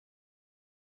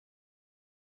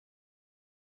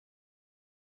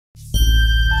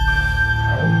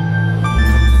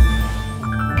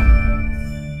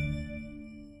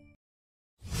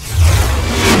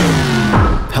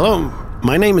Hello,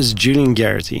 my name is Julian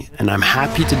Garrity, and I'm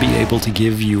happy to be able to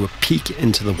give you a peek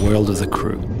into the world of The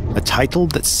Crew, a title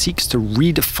that seeks to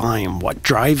redefine what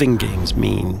driving games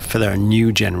mean for their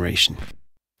new generation.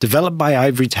 Developed by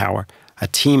Ivory Tower, a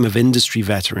team of industry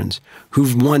veterans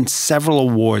who've won several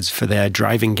awards for their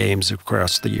driving games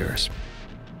across the years.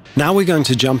 Now we're going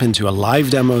to jump into a live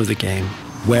demo of the game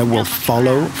where we'll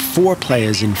follow 4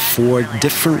 players in 4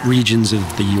 different regions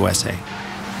of the USA.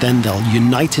 Then they'll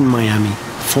unite in Miami,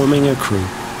 forming a crew,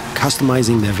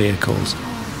 customizing their vehicles,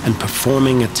 and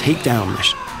performing a takedown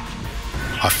mission.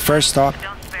 Our first stop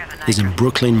is in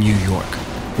Brooklyn, New York,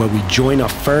 where we join our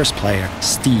first player,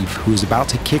 Steve, who is about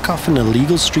to kick off an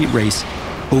illegal street race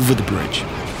over the bridge.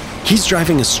 He's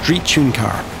driving a street-tuned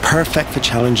car, perfect for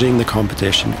challenging the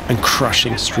competition and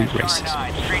crushing street races.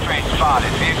 Street race spotted.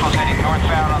 Vehicles heading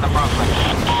northbound on the Brooklyn.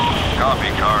 Copy,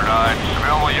 Car 9.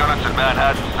 Available units in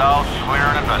Manhattan South, clear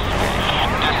and investigating.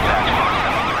 Dispatch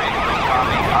 473.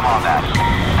 Copy, I'm on that.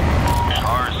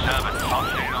 Car 7,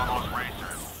 update on those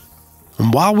racers.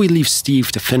 And while we leave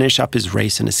Steve to finish up his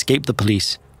race and escape the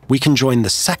police, we can join the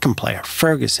second player,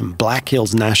 Fergus, in Black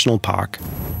Hills National Park.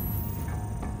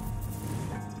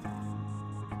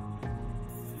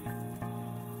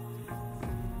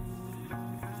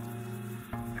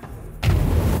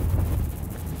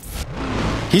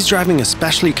 He's driving a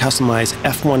specially customized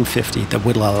F-150 that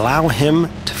will allow him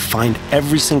to find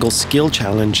every single skill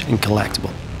challenge and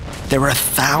collectible. There are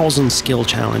 1,000 skill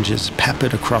challenges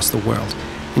peppered across the world,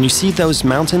 and you see those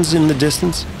mountains in the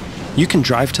distance? You can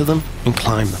drive to them and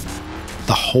climb them.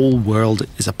 The whole world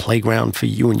is a playground for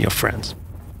you and your friends.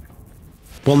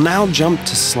 We'll now jump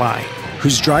to Sly,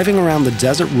 who's driving around the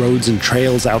desert roads and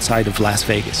trails outside of Las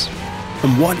Vegas.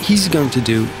 And what he's going to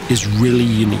do is really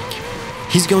unique.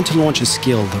 He's going to launch a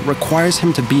skill that requires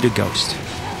him to beat a ghost,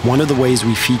 one of the ways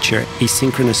we feature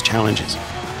asynchronous challenges.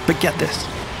 But get this.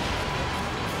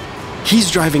 He's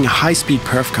driving a high-speed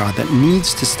perf car that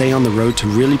needs to stay on the road to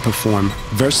really perform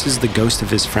versus the ghost of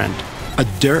his friend, a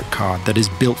dirt car that is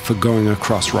built for going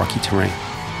across rocky terrain.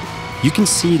 You can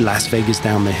see Las Vegas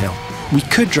down the hill. We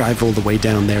could drive all the way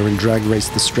down there and drag race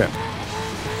the strip.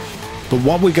 But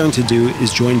what we're going to do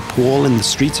is join Paul in the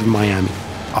streets of Miami,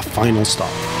 our final stop.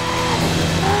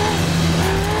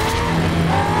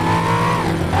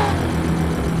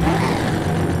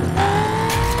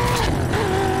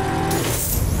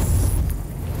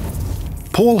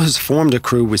 Paul has formed a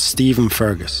crew with Steve and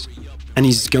Fergus, and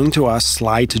he's going to ask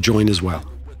Sly to join as well.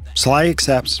 Sly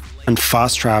accepts and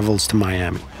fast travels to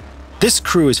Miami. This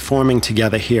crew is forming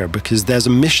together here because there's a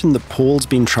mission that Paul's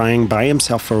been trying by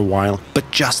himself for a while,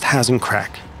 but just hasn't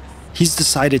cracked. He's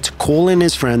decided to call in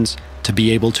his friends to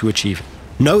be able to achieve it.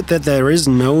 Note that there is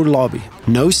no lobby,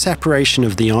 no separation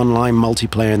of the online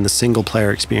multiplayer and the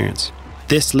single-player experience.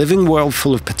 This living world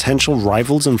full of potential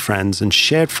rivals and friends and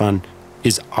shared fun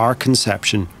is our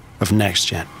conception of next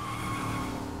gen.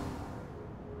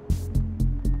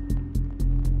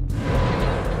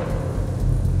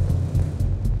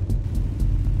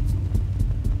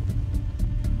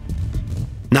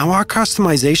 Now, our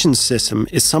customization system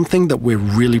is something that we're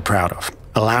really proud of,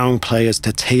 allowing players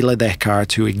to tailor their car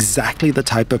to exactly the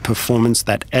type of performance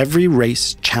that every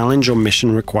race, challenge, or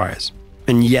mission requires.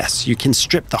 And yes, you can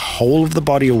strip the whole of the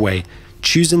body away,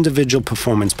 choose individual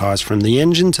performance parts from the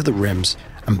engine to the rims,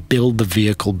 and build the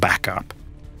vehicle back up.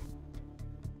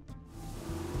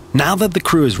 Now that the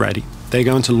crew is ready, they're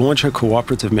going to launch a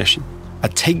cooperative mission, a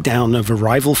takedown of a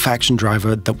rival faction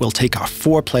driver that will take our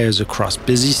 4 players across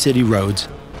busy city roads,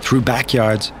 through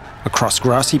backyards, across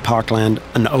grassy parkland,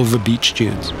 and over beach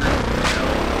dunes.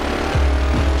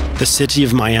 The city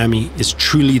of Miami is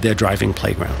truly their driving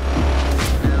playground.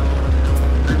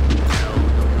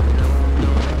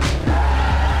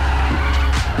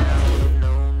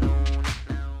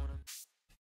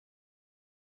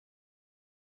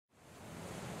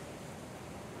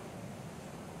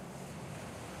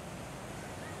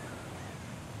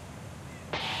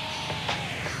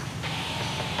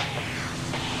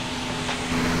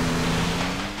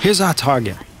 Here's our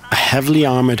target, a heavily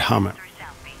armored Hummer.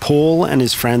 Paul and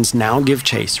his friends now give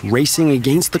chase, racing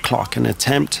against the clock in an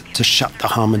attempt to shut the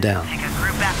Hummer down. Take a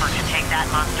group effort to take that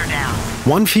monster down.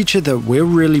 One feature that we're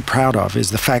really proud of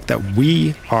is the fact that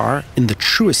we are, in the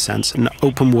truest sense, an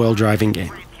open-world driving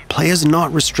game. Players are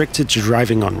not restricted to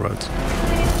driving on roads.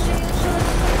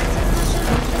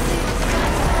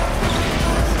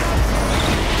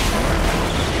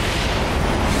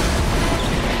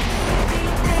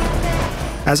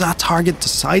 As our target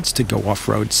decides to go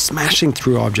off-road, smashing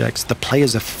through objects, the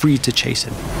players are free to chase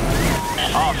him.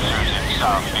 Officers in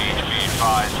South Beach, be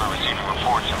advised we're receiving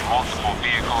reports of multiple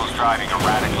vehicles driving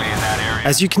erratically in that area.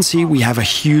 As you can see, we have a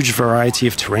huge variety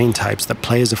of terrain types that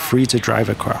players are free to drive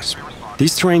across.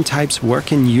 These terrain types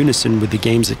work in unison with the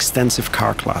game's extensive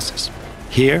car classes.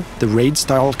 Here, the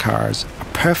raid-style cars are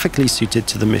perfectly suited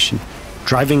to the mission,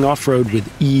 driving off-road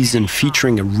with ease and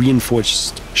featuring a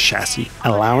reinforced chassis,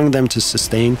 allowing them to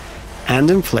sustain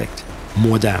and inflict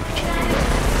more damage.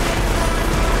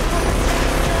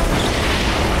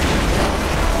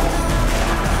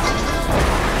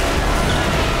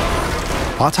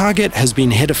 Our target has been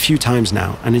hit a few times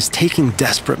now and is taking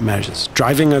desperate measures,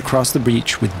 driving across the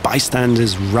breach with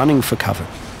bystanders running for cover.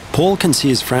 Paul can see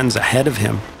his friends ahead of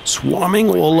him,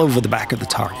 swarming all over the back of the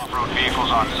target. Off-road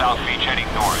vehicles on South Beach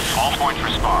heading north. All points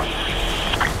respond.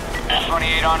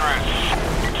 28 en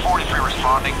route. 43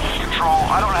 responding. Control,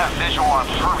 I don't have visual on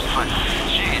perps, but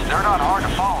geez, they're not hard to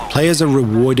follow. Players are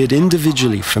rewarded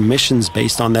individually for missions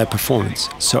based on their performance,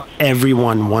 so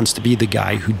everyone wants to be the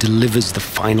guy who delivers the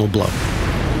final blow.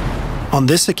 On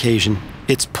this occasion,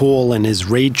 it's Paul and his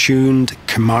raid-tuned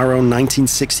Camaro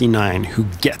 1969 who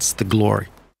gets the glory.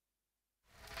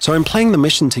 So in playing the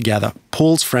mission together,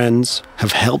 Paul's friends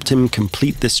have helped him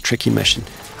complete this tricky mission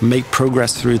and make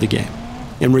progress through the game.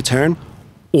 In return,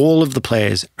 all of the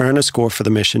players earn a score for the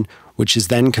mission, which is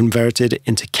then converted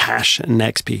into cash and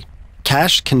XP.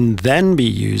 Cash can then be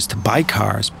used to buy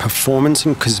cars, performance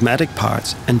and cosmetic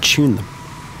parts, and tune them.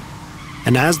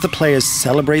 And as the players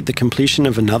celebrate the completion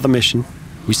of another mission,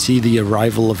 we see the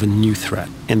arrival of a new threat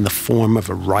in the form of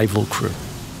a rival crew.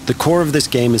 The core of this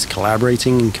game is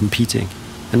collaborating and competing,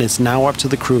 and it's now up to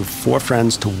the crew of 4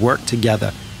 friends to work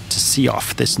together to see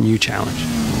off this new challenge.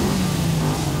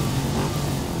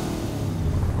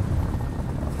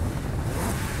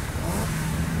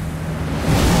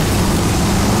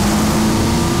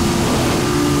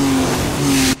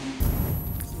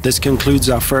 This concludes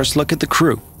our first look at the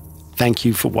crew. Thank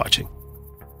you for watching.